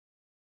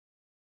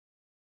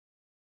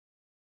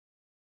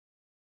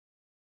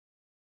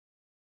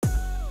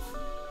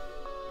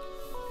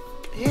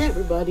Hey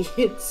everybody,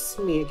 it's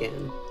me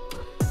again.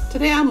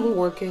 Today I'm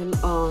working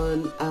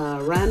on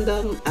a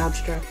random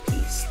abstract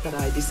piece that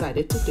I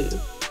decided to do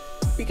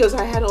because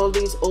I had all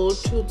these old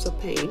tubes of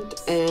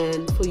paint,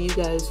 and for you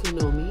guys who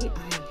know me,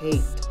 I hate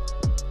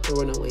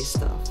throwing away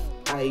stuff.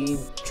 I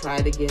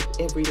try to get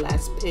every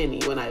last penny.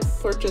 When I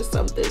purchase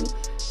something,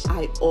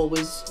 I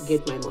always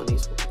get my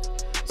money's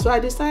worth. So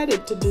I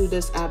decided to do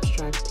this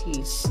abstract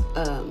piece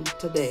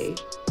today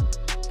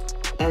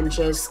and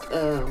just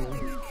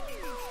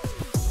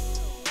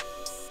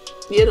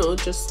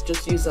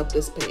just use up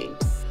this paint.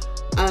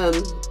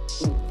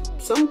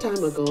 Some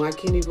time ago, I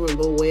can't even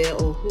remember where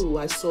or who,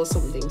 I saw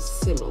something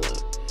similar.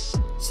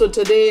 So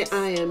today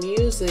I am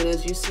using,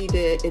 as you see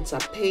there, it's a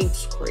paint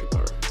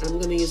scraper. I'm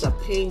going to use a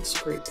paint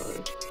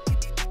scraper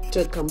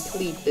to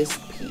complete this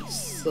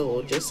piece.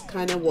 So just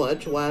kind of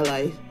watch while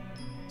I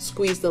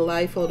squeeze the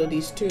life out of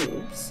these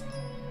tubes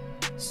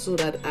so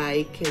that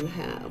I can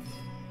have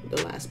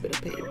the last bit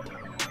of paint.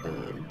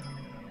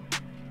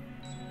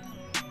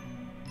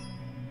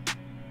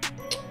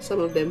 Some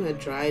of them had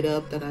dried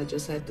up that I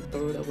just had to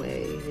throw it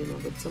away,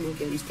 but some of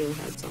them still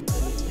had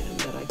something in them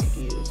that I could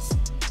use.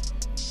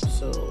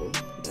 So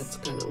that's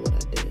kind of what I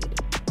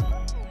did.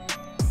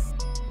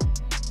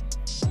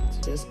 So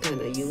just kind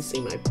of, you'll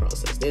see my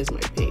process. There's my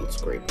paint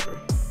scraper.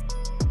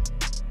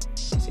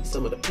 You see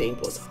some of the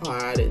paint was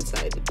hard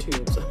inside the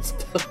tubes and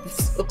stuff.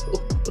 So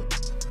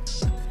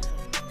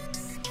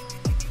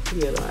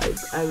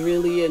I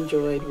really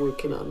enjoyed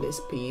working on this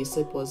piece.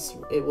 It was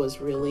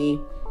really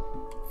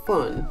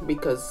fun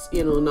because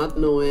not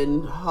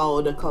knowing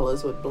how the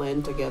colors would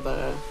blend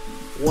together,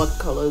 what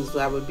colors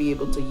I would be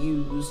able to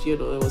use, it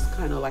was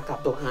kind of like a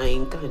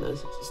blind kind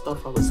of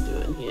stuff I was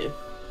doing here.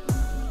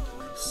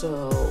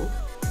 So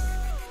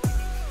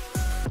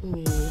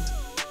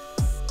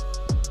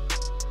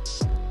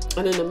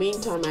and in the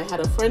meantime, I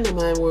had a friend of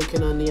mine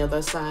working on the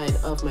other side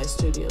of my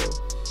studio.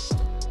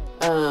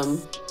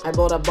 I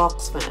bought a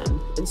box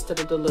fan. Instead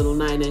of the little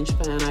 9-inch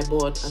fan, I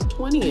bought a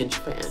 20-inch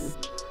fan.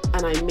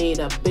 And I made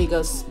a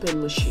bigger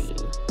spin machine,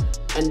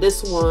 and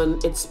this one,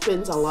 it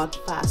spins a lot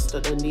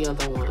faster than the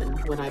other one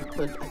when I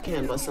put a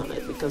canvas on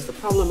it, because the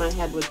problem I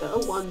had with the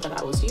one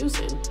that I was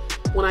using,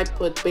 when I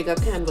put bigger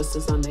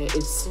canvases on there,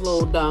 it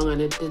slowed down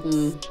and it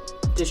didn't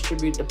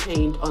distribute the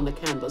paint on the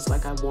canvas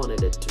like I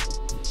wanted it to.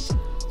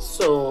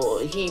 So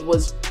he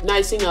was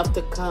nice enough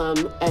to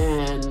come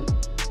and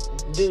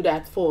do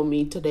that for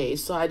me today.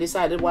 So I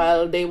decided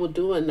while they were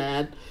doing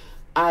that,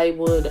 I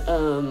would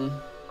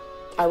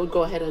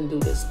go ahead and do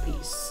this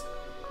piece.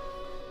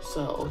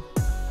 So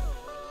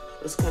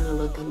let's kind of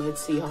look and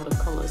let's see how the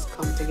colors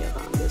come together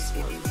on this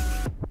one.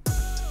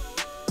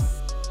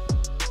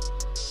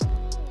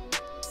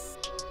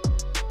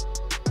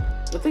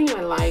 The thing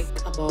I like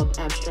about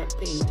abstract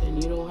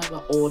painting, you don't have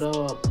an order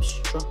or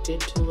structure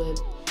to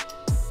it.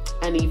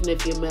 And even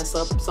if you mess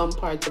up some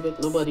parts of it,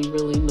 nobody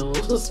really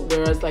knows.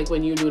 Whereas like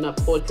when you're doing a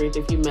portrait,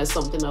 if you mess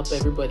something up,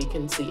 everybody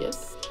can see it.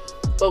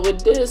 But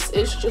with this,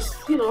 it's just,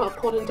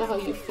 according to how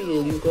you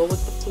feel. You go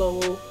with the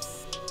flow.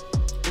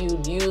 You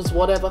use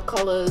whatever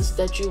colors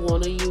that you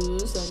want to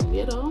use, and,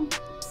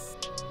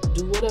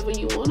 do whatever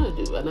you want to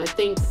do. And I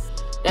think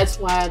that's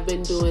why I've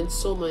been doing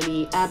so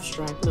many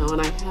abstract now,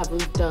 and I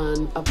haven't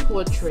done a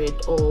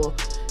portrait or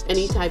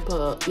any type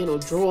of,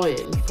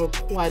 drawing for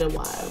quite a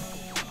while.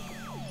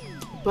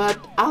 But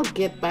I'll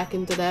get back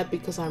into that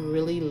because I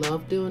really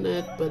love doing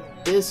it. But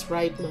this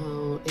right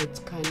now, it's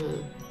kind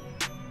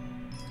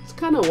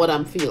of what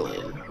I'm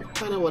feeling,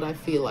 kind of what I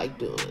feel like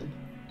doing.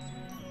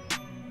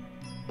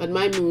 And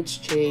my moods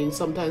change.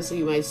 Sometimes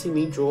you might see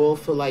me draw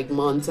for like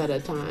months at a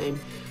time,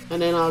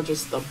 and then I'll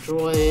just stop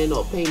drawing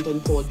or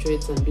painting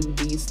portraits and do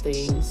these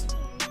things.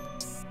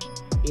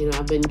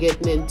 I've been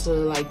getting into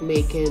like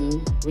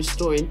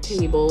restoring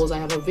tables. I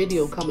have a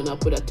video coming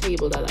up with a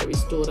table that I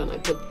restored, and I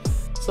put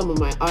some of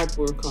my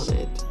artwork on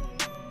it.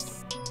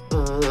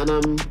 And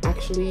I'm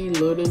actually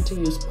learning to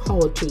use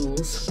power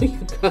tools, you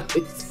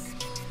guys.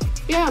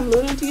 Yeah, I'm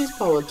learning to use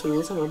power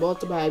tools. I'm about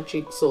to buy a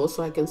jigsaw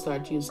so I can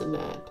start using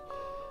that.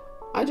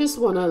 I just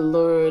want to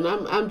learn.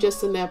 I'm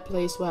just in that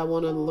place where I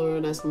want to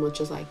learn as much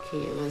as I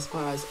can as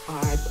far as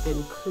art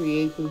and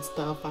creating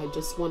stuff. I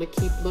just want to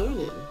keep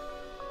learning.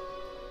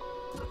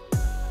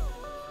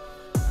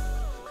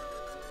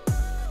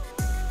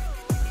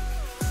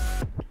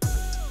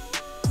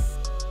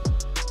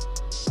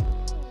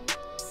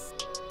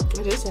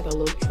 I just had a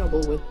little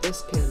trouble with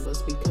this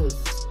canvas because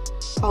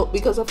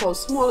of how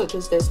small it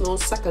is. There's no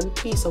second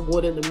piece of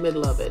wood in the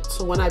middle of it.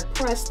 So when I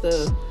press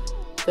the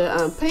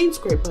paint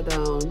scraper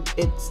down,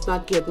 it's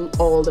not getting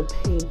all the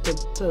paint to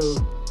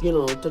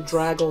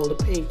drag all the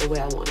paint the way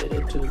I wanted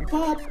it to.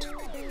 But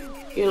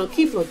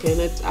keep looking.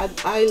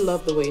 I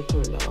love the way it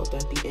turned out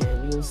at the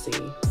end. You'll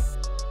see.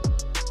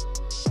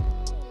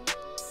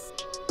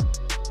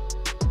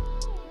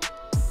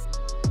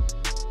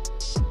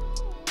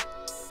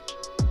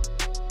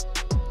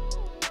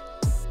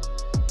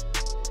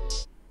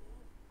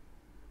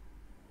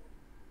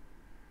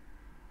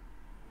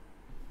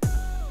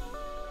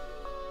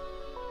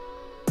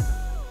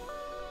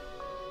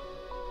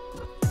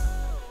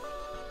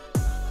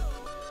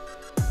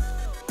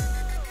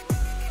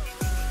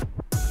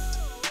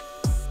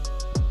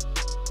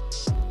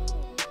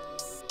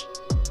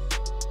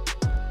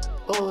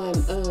 Oh,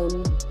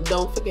 and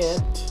don't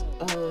forget,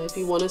 if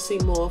you want to see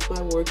more of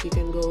my work, you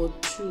can go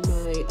to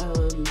my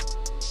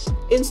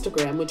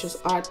Instagram, which is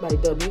Art by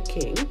W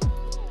King.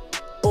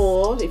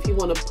 Or if you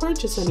want to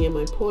purchase any of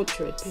my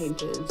portrait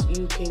paintings,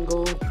 you can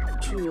go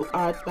to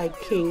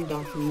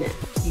artbyking.net.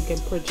 You can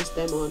purchase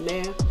them on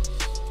there.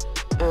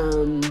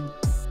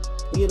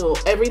 You know,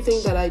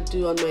 everything that I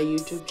do on my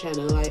YouTube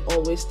channel, I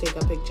always take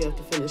a picture of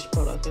the finished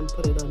product and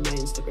put it on my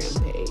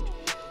Instagram page.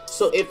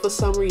 So if for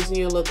some reason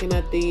you're looking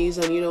at these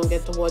and you don't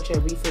get to watch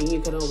everything,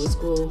 you can always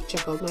go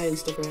check out my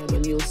Instagram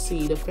and you'll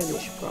see the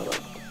finished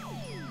product.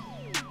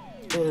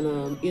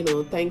 And you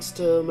know, thanks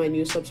to my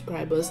new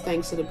subscribers,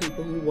 thanks to the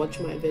people who watch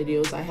my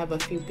videos. I have a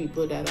few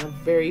people that are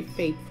very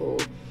faithful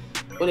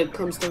when it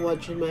comes to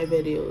watching my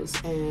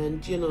videos.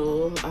 And you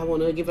know, I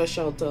want to give a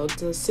shout out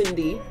to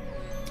Cindy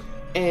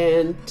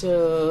and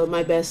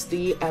my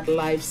bestie at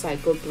Life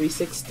Cycle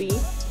 360.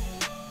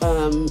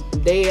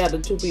 They are the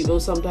two people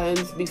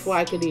sometimes before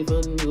I could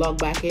even log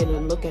back in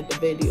and look at the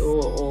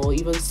video or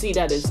even see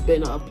that it's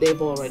been up,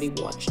 they've already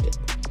watched it.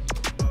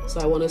 So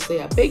I want to say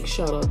a big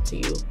shout out to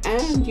you.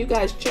 And you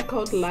guys check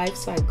out Life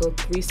Cycle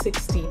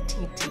 360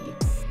 TT.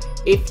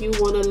 If you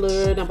want to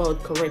learn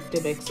about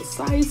corrective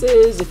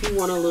exercises, if you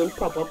want to learn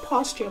proper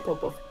posture,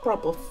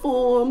 proper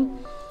form,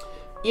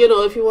 you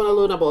know, if you want to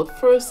learn about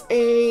first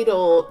aid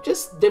or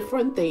just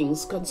different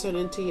things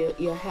concerning to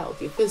your health,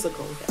 your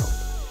physical health.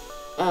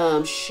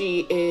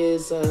 She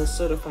is a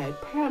certified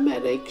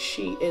paramedic.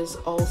 She is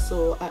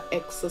also an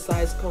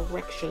exercise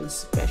correction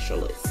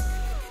specialist.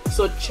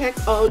 So check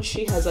out,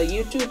 she has a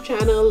YouTube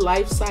channel,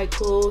 Life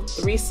Cycle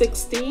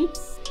 360,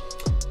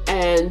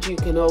 and you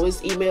can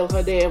always email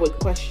her there with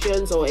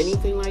questions or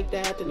anything like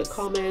that in the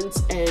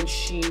comments, and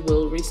she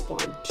will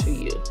respond to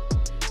you.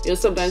 You know,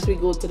 sometimes we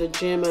go to the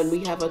gym and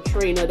we have a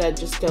trainer that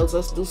just tells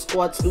us do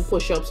squats, do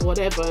push-ups,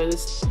 whatever, and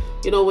it's,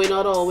 you know, we're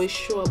not always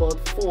sure about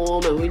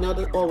form and we're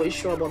not always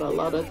sure about a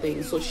lot of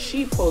things. So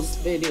she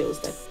posts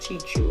videos that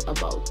teach you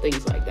about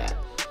things like that.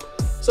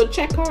 So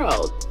check her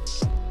out.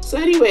 So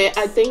anyway,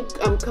 I think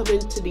I'm coming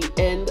to the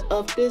end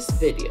of this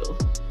video.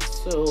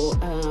 So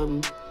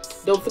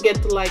don't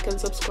forget to like and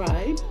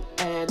subscribe,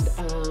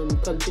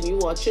 and continue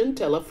watching,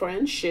 tell a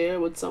friend, share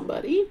with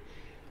somebody,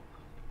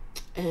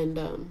 and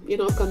you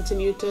know,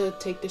 continue to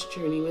take this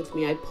journey with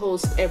me. I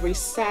post every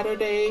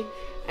Saturday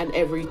and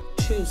every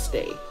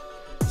Tuesday.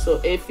 So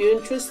if you're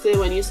interested,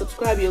 when you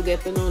subscribe, you'll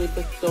get the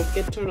notification. Don't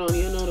forget to turn on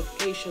your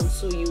notifications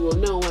so you will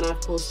know when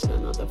I've posted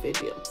another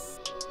video.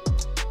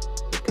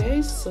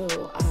 Okay,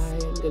 so I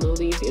am gonna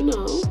leave you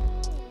now.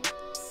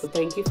 So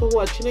thank you for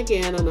watching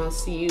again, and I'll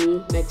see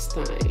you next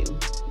time,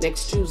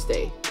 next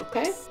Tuesday.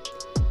 Okay,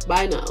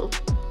 bye now.